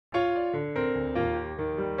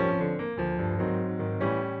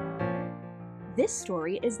This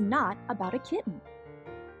story is not about a kitten.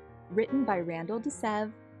 Written by Randall de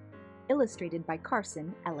Seve, illustrated by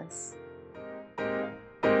Carson Ellis.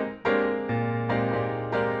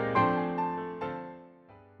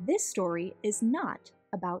 This story is not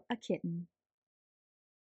about a kitten.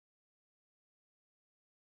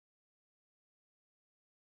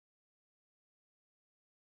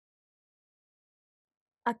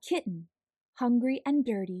 A kitten, hungry and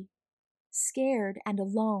dirty, scared and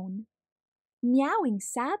alone, meowing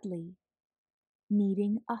sadly,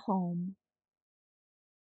 needing a home.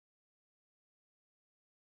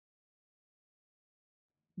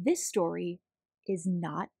 This story is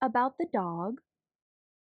not about the dog,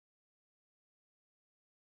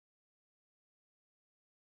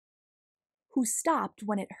 who stopped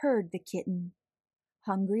when it heard the kitten,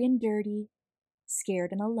 hungry and dirty,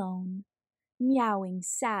 scared and alone, meowing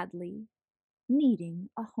sadly,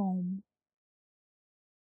 needing a home.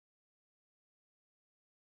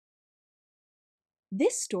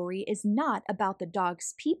 This story is not about the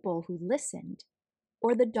dog's people who listened,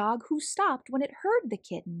 or the dog who stopped when it heard the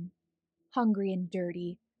kitten, hungry and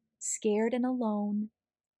dirty, scared and alone,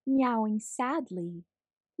 meowing sadly,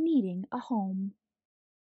 needing a home.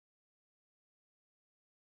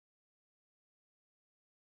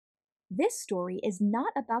 This story is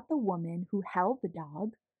not about the woman who held the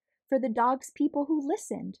dog, for the dog's people who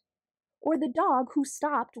listened, or the dog who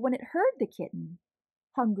stopped when it heard the kitten,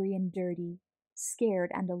 hungry and dirty, scared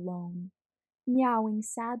and alone, meowing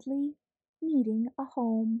sadly, needing a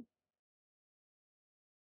home.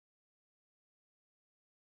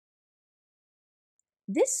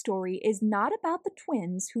 This story is not about the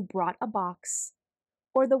twins who brought a box,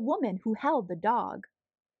 or the woman who held the dog,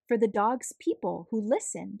 for the dog's people who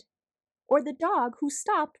listened, or the dog who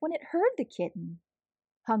stopped when it heard the kitten,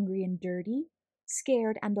 hungry and dirty,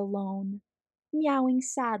 scared and alone, meowing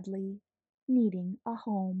sadly, needing a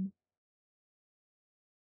home.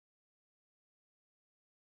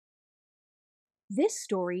 This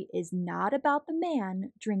story is not about the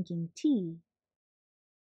man drinking tea,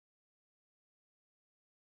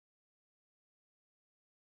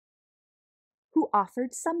 who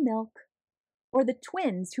offered some milk, or the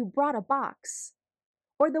twins who brought a box,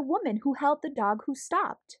 or the woman who held the dog who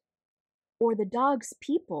stopped, or the dog's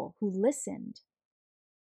people who listened.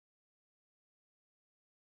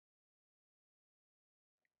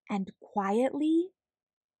 And quietly,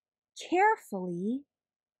 carefully,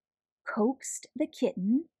 coaxed the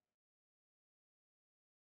kitten,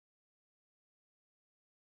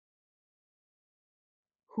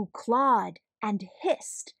 who clawed and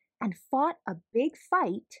hissed and fought a big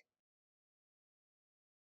fight,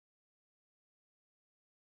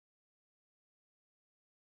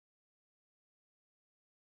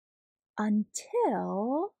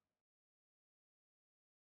 until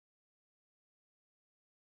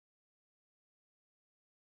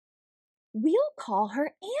 "We'll call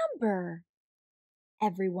her Amber,"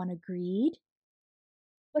 everyone agreed.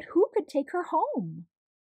 But who could take her home?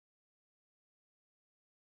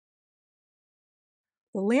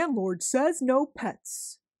 The landlord says no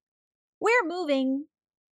pets. We're moving.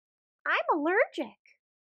 I'm allergic.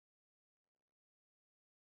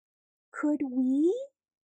 Could we?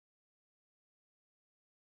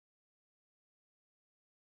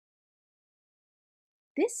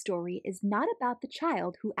 This story is not about the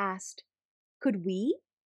child who asked, "Could we?"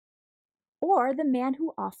 or the man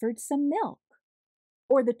who offered some milk,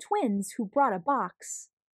 or the twins who brought a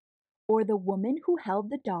box, or the woman who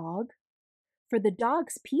held the dog, for the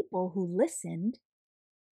dog's people who listened,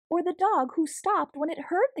 or the dog who stopped when it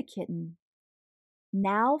heard the kitten,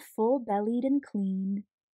 now full-bellied and clean,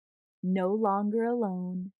 no longer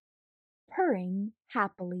alone, purring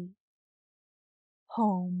happily.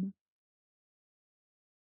 Home.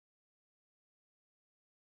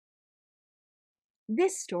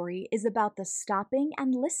 This story is about the stopping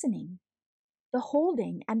and listening, the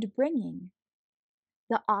holding and bringing,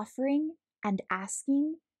 the offering and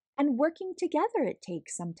asking and working together it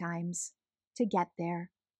takes sometimes to get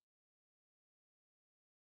there.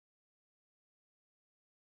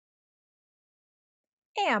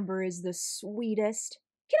 Amber is the sweetest.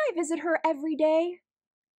 Can I visit her every day?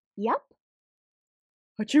 Yup.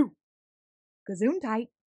 Achoo! Gesundheit.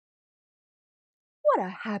 What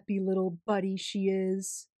a happy little buddy she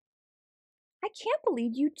is. I can't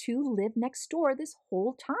believe you two lived next door this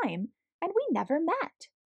whole time and we never met.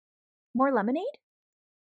 More lemonade?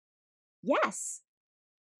 Yes.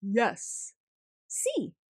 Yes.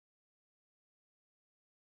 See.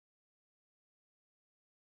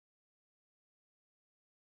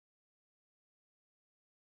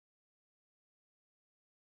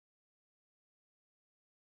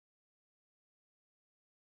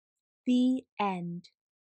 The end.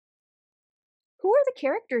 Who are the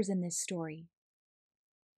characters in this story?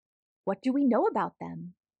 What do we know about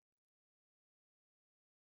them?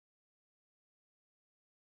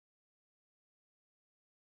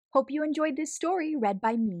 Hope you enjoyed this story read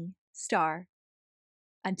by me, Star.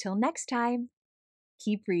 Until next time,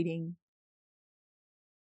 keep reading.